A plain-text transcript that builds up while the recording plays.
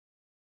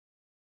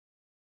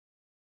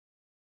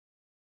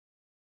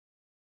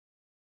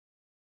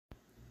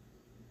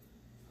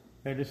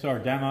Okay, this is our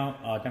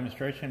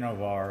demonstration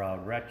of our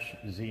Retsch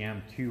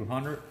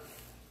ZM200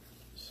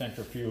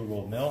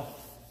 centrifugal mill.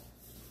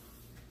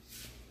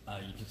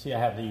 You can see I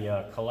have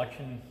the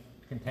collection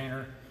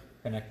container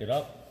connected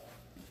up.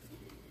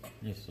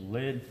 Here's the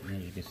lid,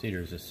 and you can see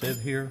there's a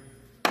sieve here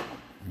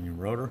and your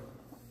rotor.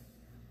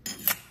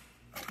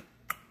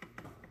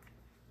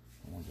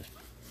 We'll just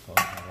close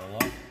that all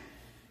up and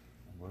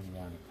bring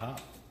down the top.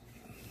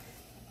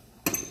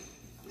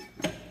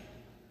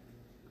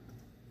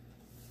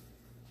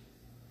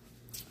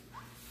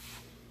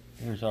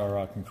 Here's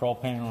our control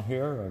panel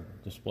here, our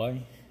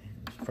display.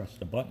 Just press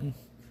the button.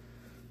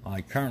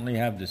 I currently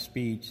have the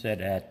speed set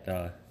at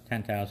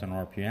 10,000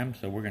 RPM,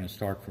 so we're going to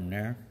start from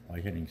there by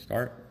hitting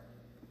start.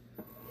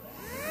 What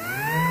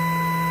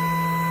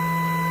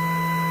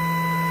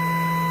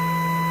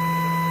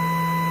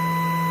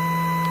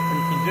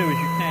you can do is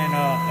you can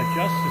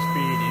adjust the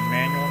speed in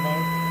manual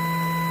mode.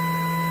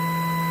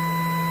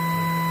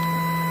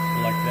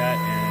 Select that,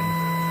 and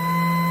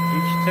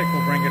each tick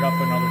will bring it up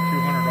another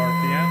 200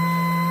 RPMs.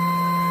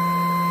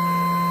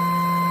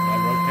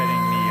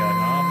 Rotating the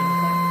knob in the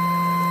front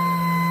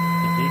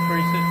to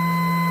decrease it.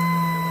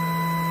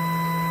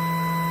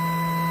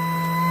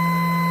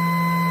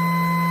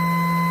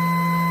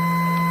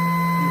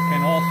 You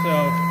can also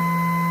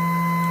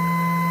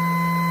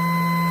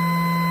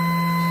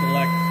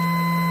select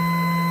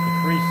the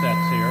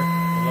presets here.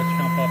 So let's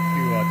jump up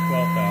to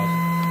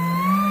 12,000.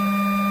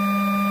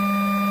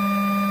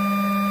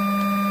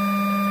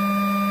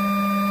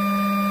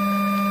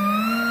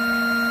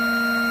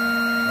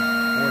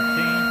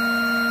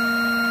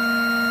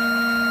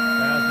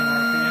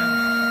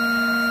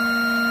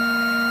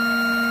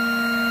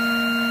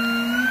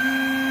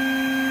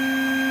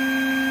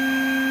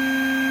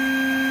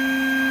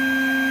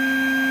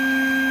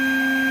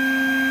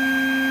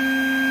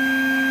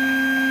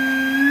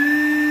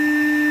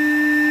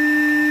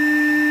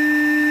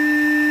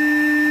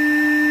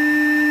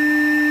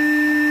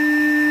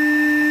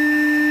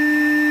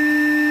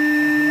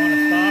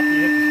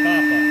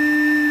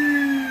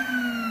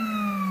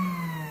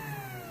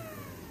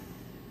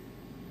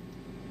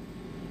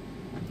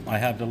 I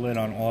have the lid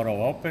on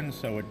auto open,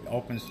 so it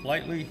opens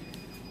slightly.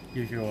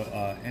 Gives you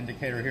an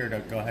indicator here to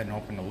go ahead and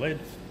open the lid.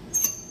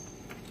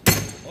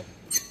 Oh.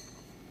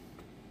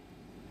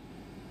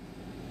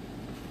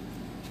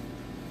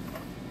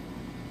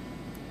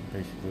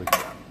 Basically,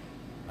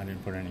 I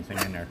didn't put anything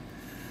in there.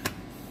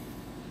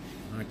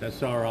 All right,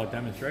 that's our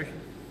demonstration.